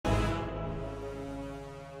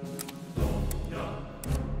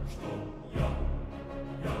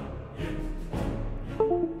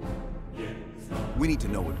We need to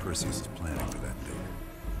know what Perseus is planning for that thing.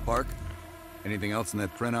 Park? Anything else in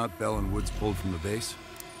that printout Bell and Woods pulled from the base?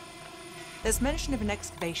 There's mention of an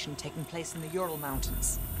excavation taking place in the Ural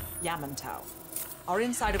Mountains, Yamantau. Our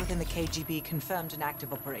insider within the KGB confirmed an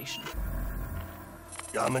active operation.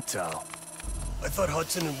 Yamantau. I thought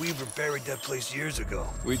Hudson and Weaver buried that place years ago.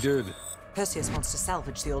 We did. Perseus wants to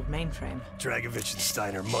salvage the old mainframe. Dragovich and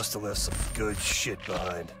Steiner must have left some good shit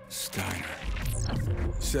behind. Steiner.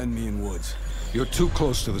 Send me in Woods. You're too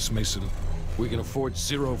close to this, Mason. We can afford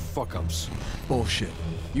 0 fuck-ups. Bullshit.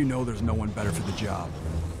 You know there's no one better for the job.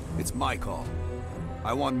 It's my call.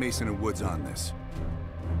 I want Mason and Woods on this.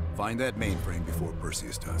 Find that mainframe before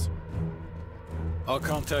Perseus does. I'll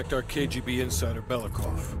contact our KGB insider,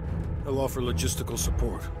 Belikov. He'll offer logistical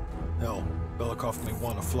support. Hell, Belikov may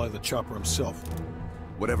want to fly the chopper himself.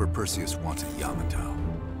 Whatever Perseus wants at Yamantau,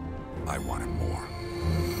 I want him more.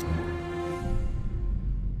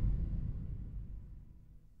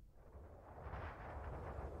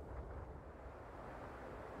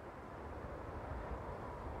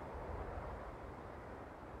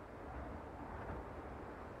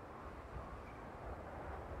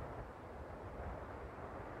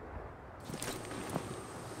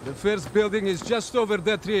 The first building is just over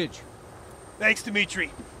that ridge. Thanks,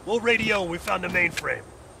 Dmitri. We'll radio when we found the mainframe.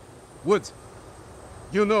 Woods,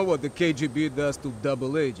 you know what the KGB does to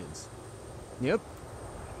double agents. Yep.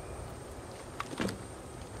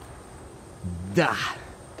 Da.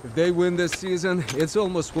 If they win this season, it's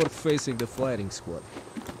almost worth facing the fighting squad.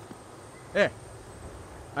 Hey,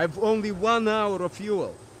 I've only 1 hour of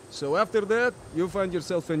fuel. So after that, you find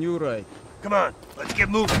yourself a new ride. Come on, let's get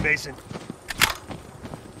moving, Mason.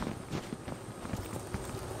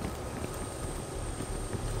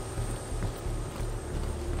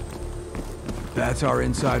 That's our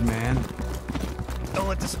inside man. Don't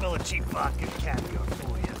let the smell of cheap vodka and caviar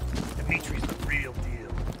fool you. Dimitri's the real deal.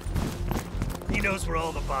 He knows where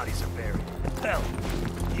all the bodies are buried. Hell,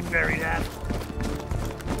 he buried half of them.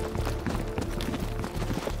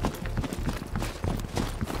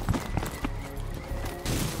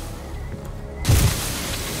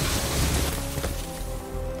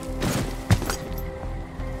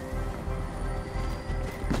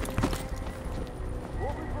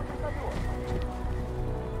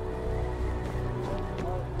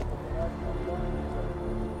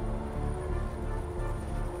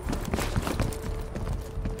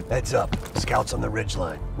 Heads up. Scouts on the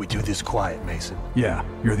ridgeline. We do this quiet, Mason. Yeah,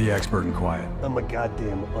 you're the expert in quiet. I'm a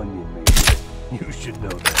goddamn onion, Mason. You should know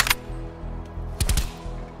that.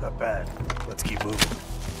 Not bad. Let's keep moving.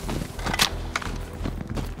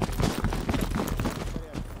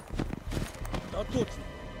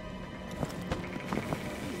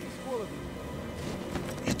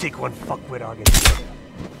 You take one fuckwit, I'll get the other.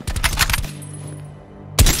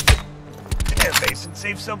 Damn, Mason,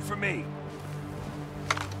 save some for me.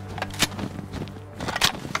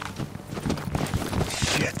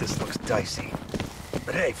 Shit, this looks dicey.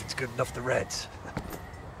 But hey, if it's good enough, the Reds.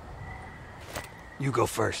 You go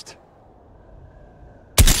first.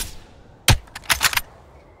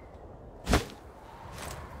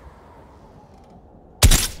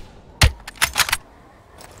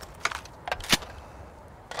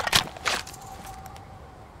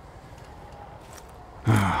 I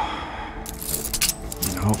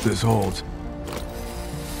hope this holds.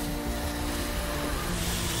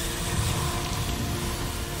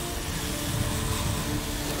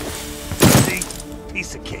 See?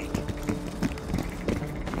 Piece of cake.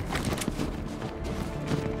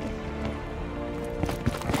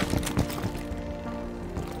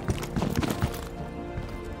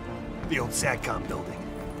 The old SATCOM building.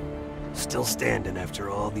 Still standing after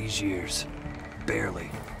all these years. Barely.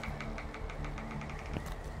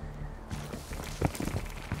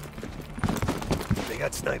 They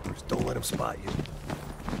got snipers. Don't let them spot you.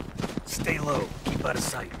 Stay low. Keep out of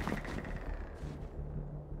sight.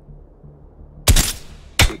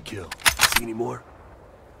 Good kill. See any more?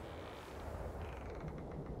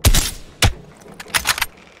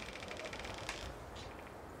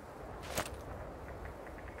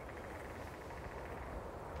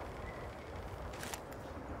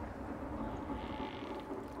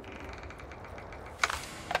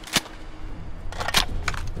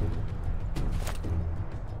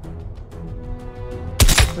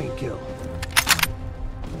 Clean kill.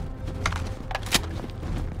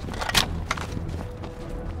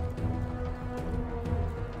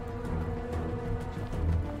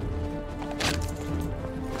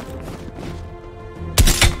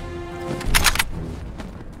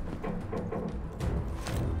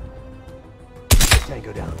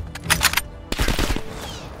 Tango down.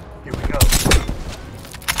 Here we go.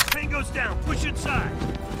 Tango's down. Push inside.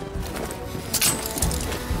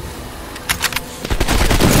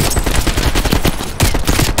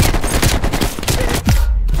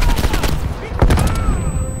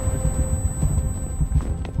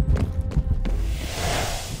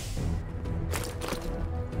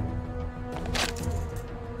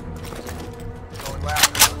 Going loud.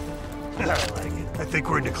 I like it. I think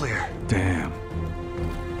we're in the clear. Damn.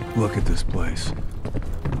 Look at this place.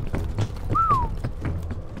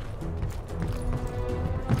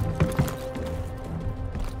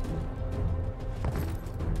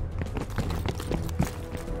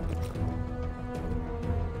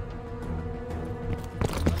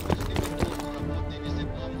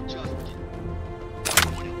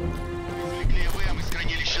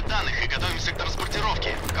 Данных и готовимся к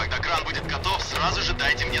транспортировке. Когда кран будет готов, сразу же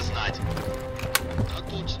дайте мне знать. Да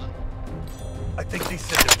точно. I think they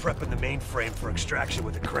said they're prepping the mainframe for extraction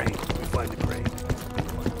with a crane. We find the crane.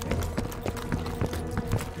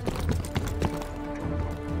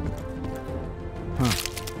 Huh.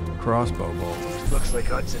 Crossbow bolt. Looks like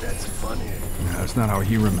Hudson had some fun here. Yeah, that's not how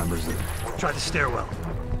he remembers it. Try the stairwell.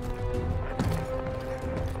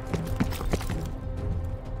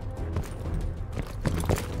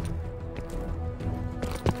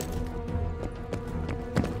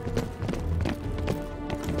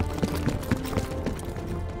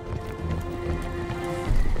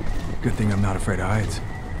 Good thing I'm not afraid of heights.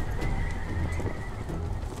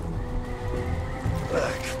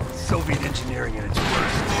 Ugh, Soviet engineering at its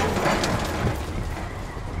worst.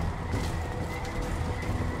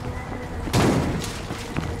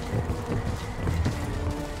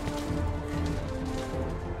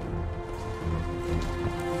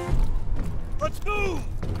 Let's move!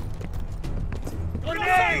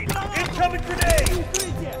 Grenade! Incoming grenade!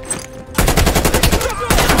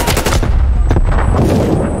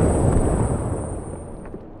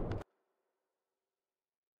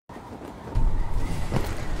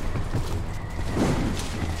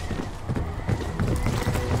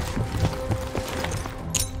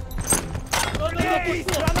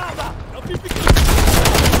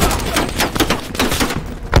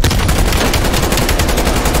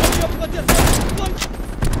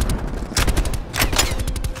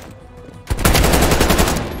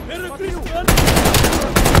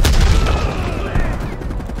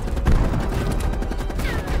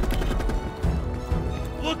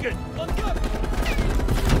 Looking! Let's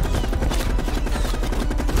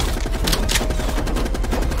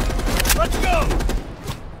go!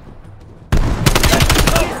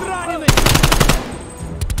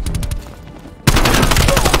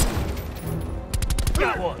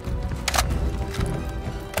 Got one!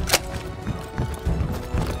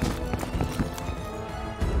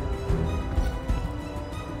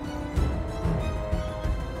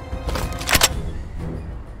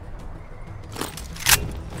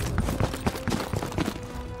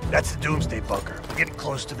 That's the Doomsday bunker. We're getting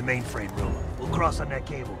close to the mainframe room. We'll cross on that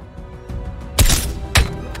cable.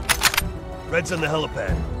 Red's on the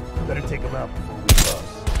helipad. Better take him out before we cross.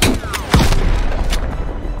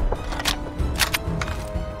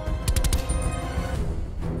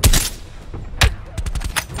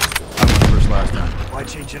 I went first last time. Why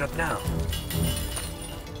change it up now?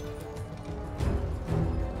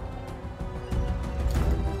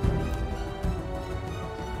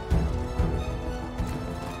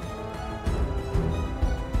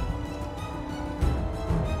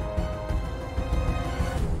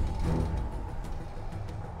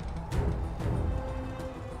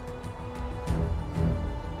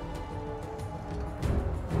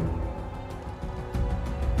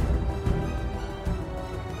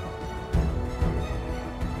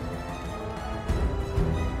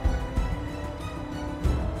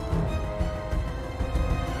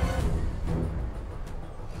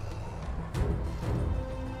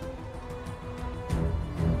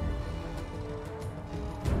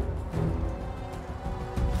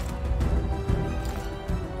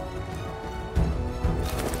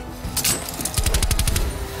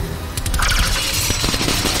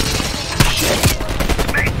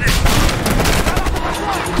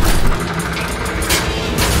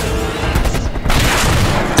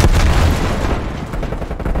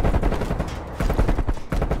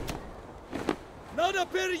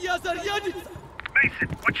 Mason,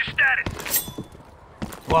 what's your status?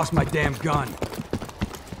 Lost my damn gun.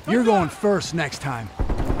 You're going first next time.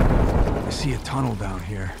 I see a tunnel down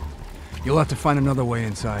here. You'll have to find another way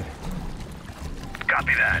inside.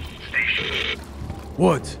 Copy that. Station.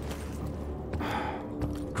 Woods.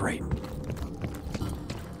 Great.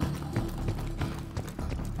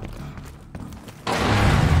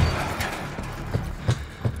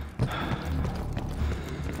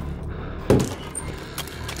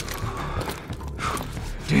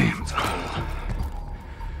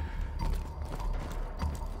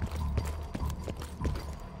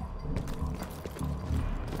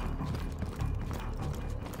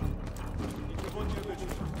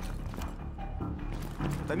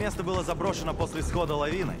 место было заброшено после схода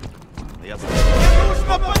лавины. Я...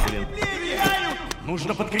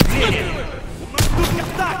 Нужно подкрепление! У нас тут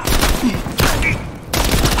контакт!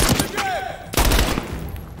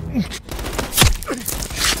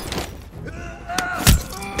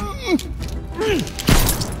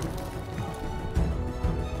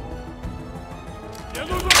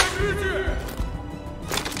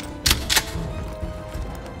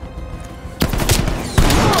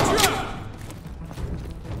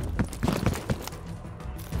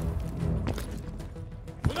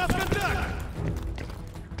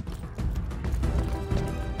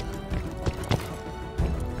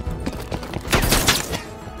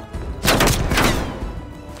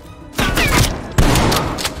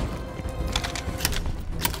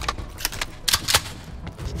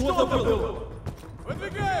 Что забыл?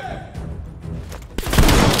 Выдвигаем!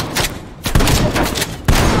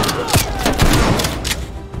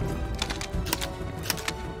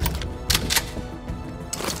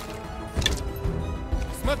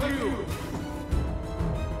 Смотрю!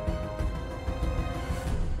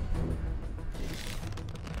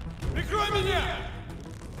 Прикрой меня!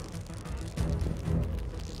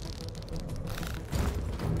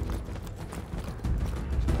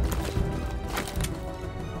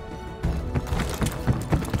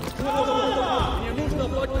 Мне нужно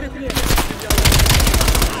подкрепление!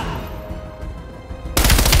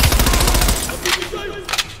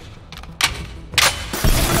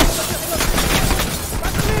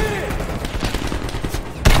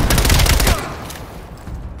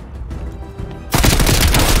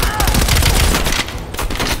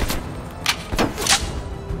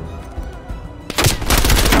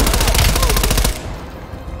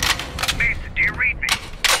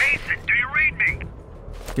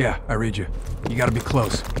 Yeah, I read you. You gotta be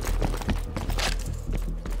close.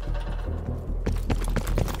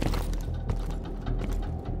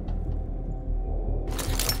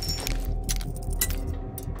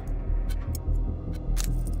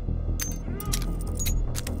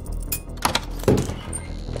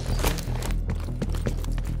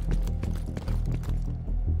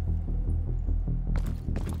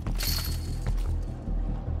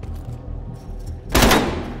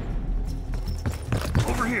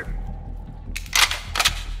 Over here.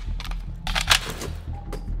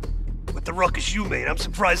 With the ruckus you made, I'm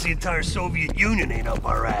surprised the entire Soviet Union ain't up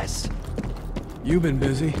our ass. You've been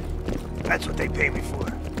busy. That's what they pay me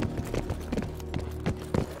for.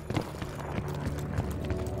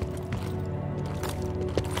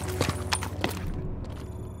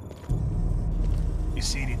 You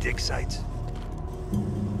see any dig sites?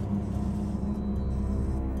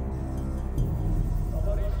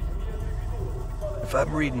 If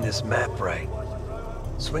I'm reading this map right,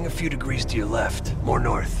 swing a few degrees to your left, more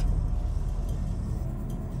north.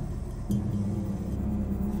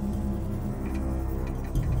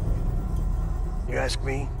 You ask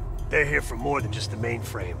me, they're here for more than just the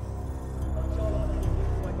mainframe.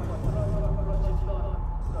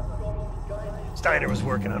 Steiner was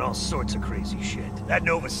working on all sorts of crazy shit. That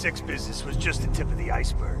Nova 6 business was just the tip of the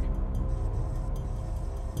iceberg.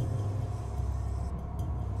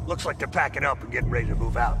 Looks like they're packing up and getting ready to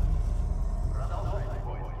move out.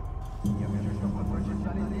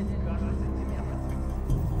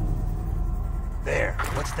 There,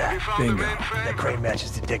 what's that? Bingo. That crane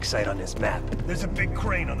matches the dig site on this map. There's a big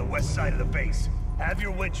crane on the west side of the base. Have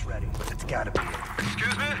your winch ready. It's gotta be it.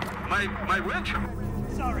 Excuse me? My winch?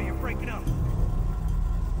 Sorry, you're breaking up.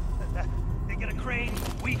 They got a crane,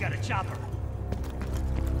 we got a chopper.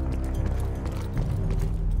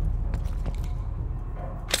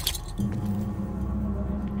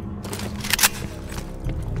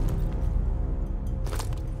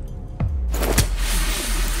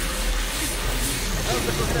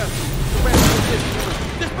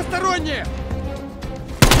 Здесь посторонние!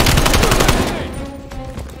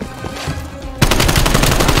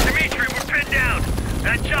 Dimitri, we're pinned down.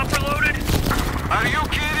 That chopper loaded? Are you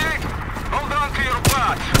kidding? Hold on to your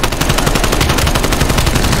butts.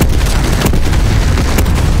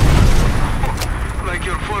 Like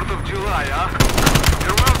your 4th of July, huh?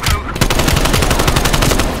 You're welcome.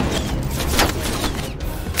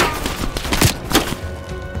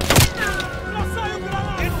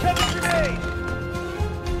 Incoming grenade!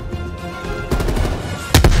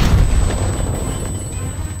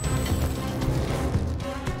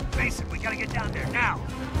 Mason, we gotta get down there now.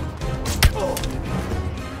 Oh.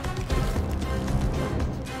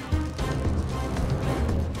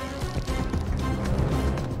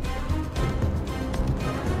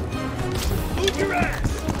 Move your ass!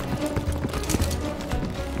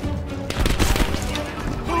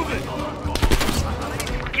 Move it!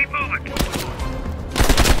 Keep moving!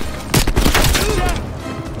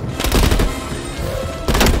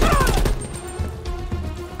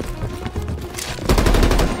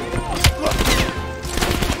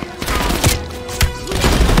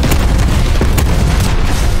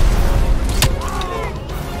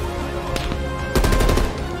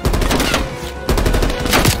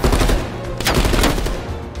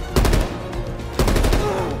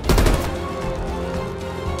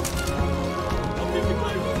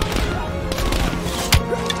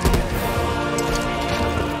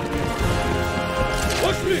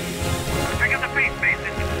 ready. Check out the base,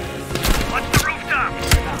 Mason. Watch the rooftop.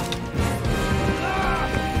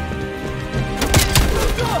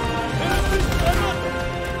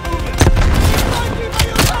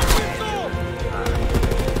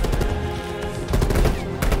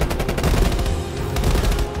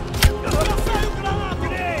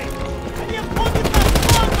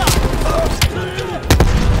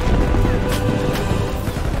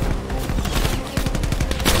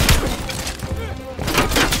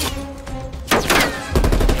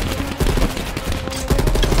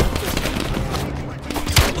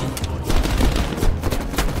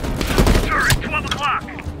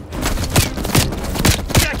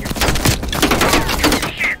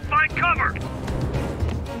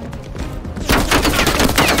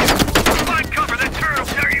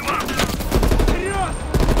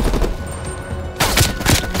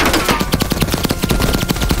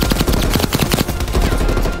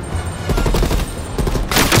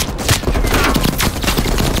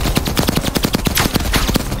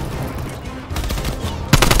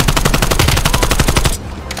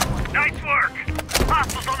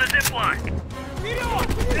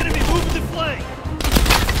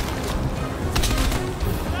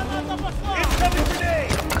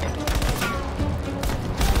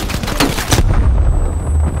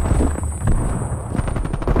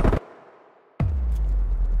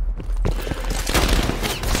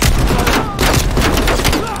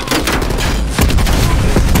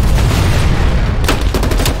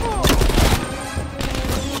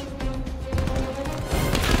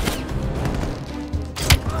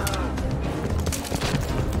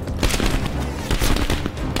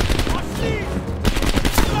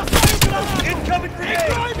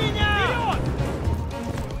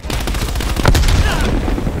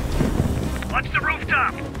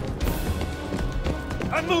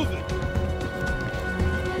 I'm moving.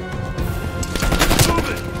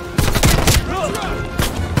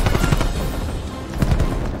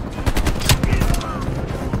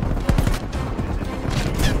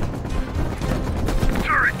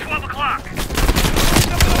 Turret, 12 o'clock.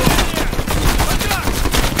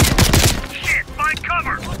 Shit, find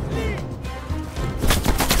cover.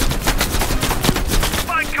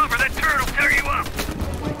 Find cover, that turret will tear you up.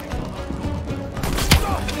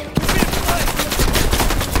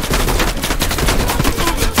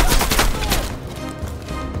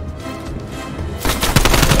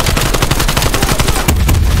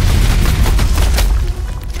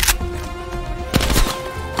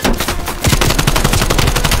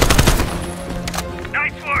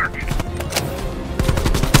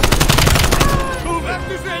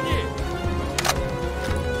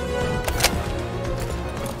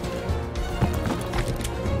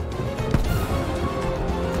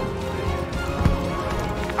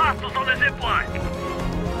 Hostiles on the zip line.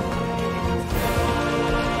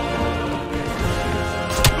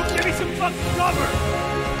 Give me some fucking cover.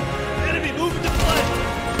 Enemy moving to flank.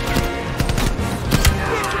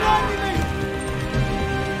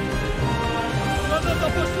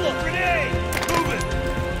 Grenade! Move it!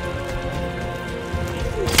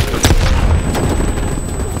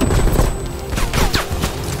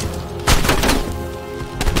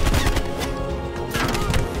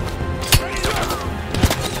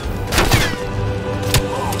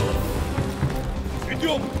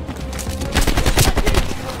 Идем!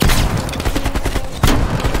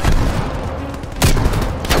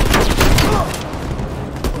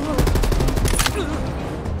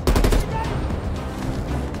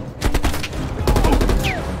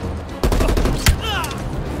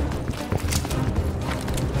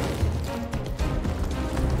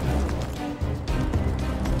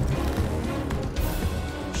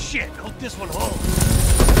 Shit, hope this one holds.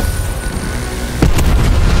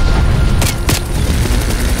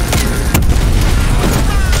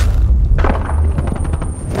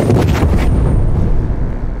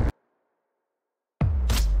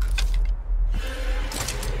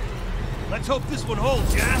 Let's hope this one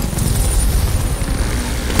holds, yeah?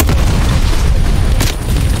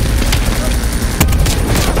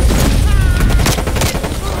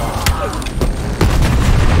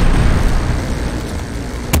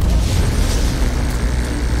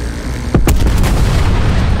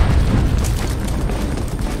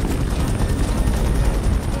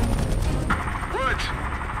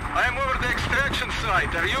 I'm over the extraction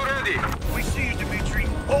site. Are you ready? We see you, Dimitri.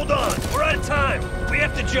 Hold on, we're out of time. We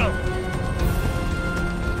have to jump.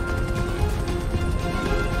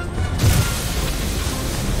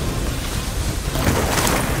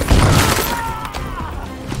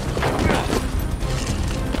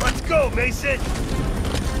 Let's go, Mason.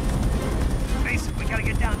 Mason, we gotta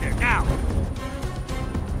get down there now.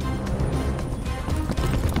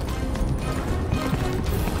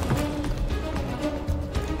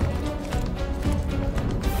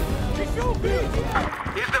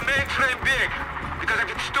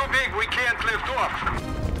 too big, we can't lift off.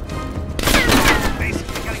 Mason,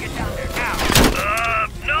 we gotta get down there now.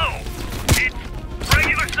 No! It's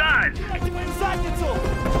regular size!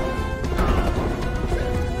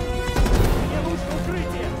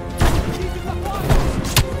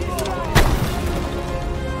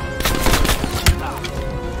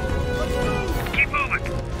 Keep moving!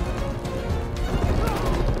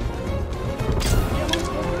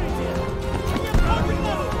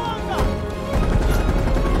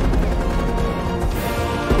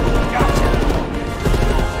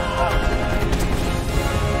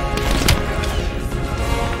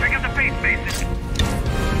 Pick up the pace, Mason.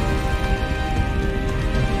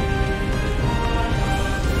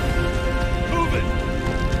 Move it!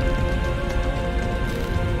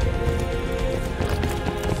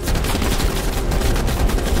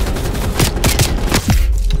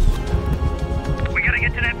 We gotta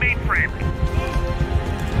get to that mainframe.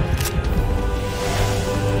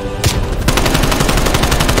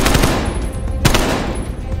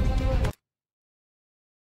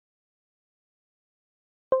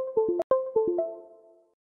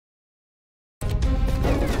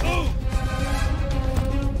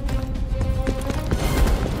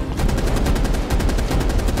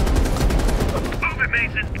 Move it,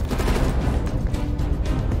 Mason.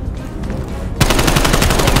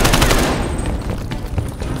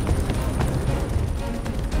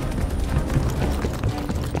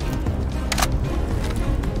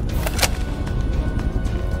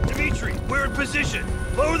 Dimitri, we're in position.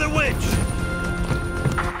 Lower the winch.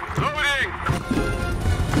 Loading!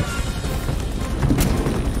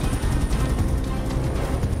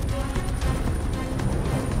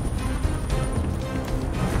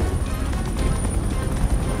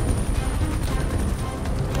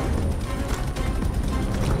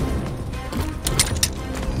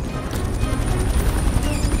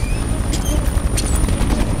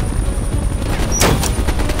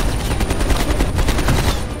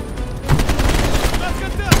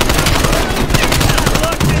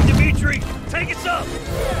 Locked in, Dimitri. Take us up.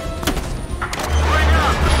 Bring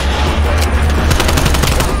up!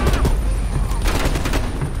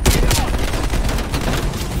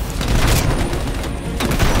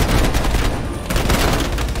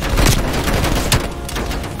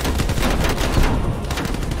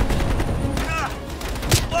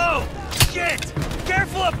 Whoa! Shit!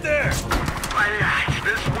 Careful up there!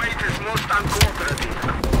 This weight is most uncooperative.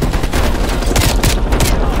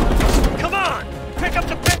 Come on! Pick up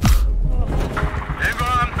the pace! Hang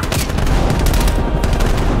on!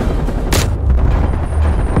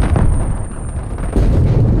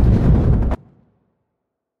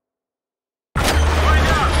 Bring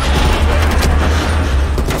up!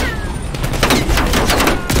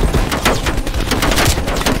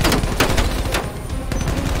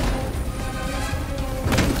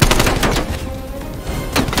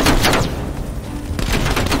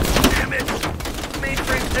 Damn it!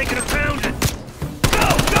 Mainframe's taking a pounding! Go,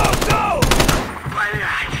 go, go!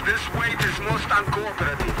 This weight is most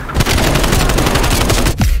uncooperative.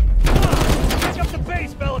 Pick up the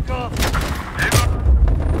pace, Belikov! Hang on!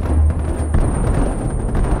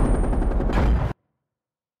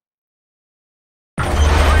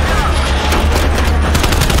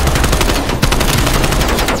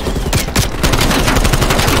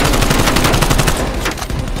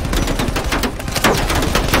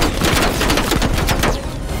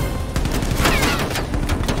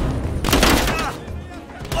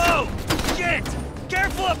 Whoa! Shit!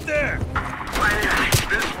 Careful up there!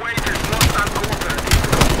 This weight is most uncooperative.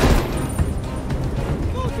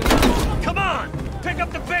 Come on! Pick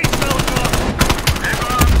up the pace, Belikov! Hang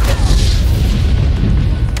on!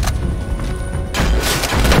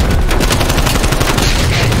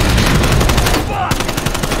 Fuck!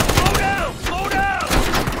 Slow down! Slow down!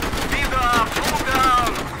 Speed up! Slow down!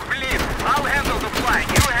 Please, I'll handle the flying.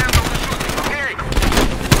 You handle the shooting, okay?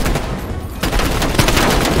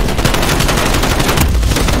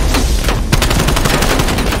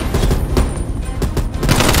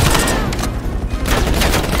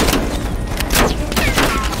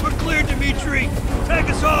 We're clear, Dimitri! Take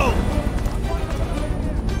us home!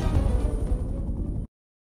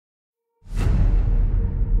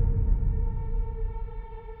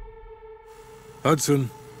 Hudson.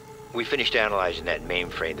 We finished analyzing that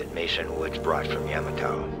mainframe that Mason Woods brought from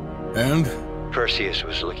Yamato. And? Perseus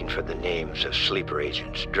was looking for the names of sleeper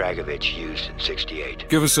agents Dragovich used in '68.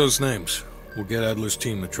 Give us those names. We'll get Adler's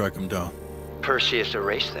team to track them down. Perseus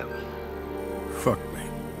erased them. Fuck me.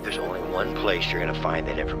 There's only one place you're gonna find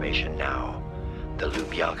that information now. The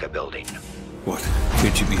Lubyanka building. What?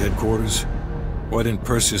 KGB headquarters? Why didn't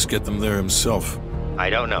Perseus get them there himself? I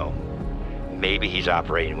don't know. Maybe he's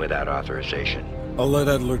operating without authorization. I'll let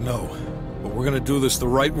Edler know. But we're gonna do this the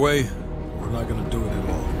right way. We're not gonna do it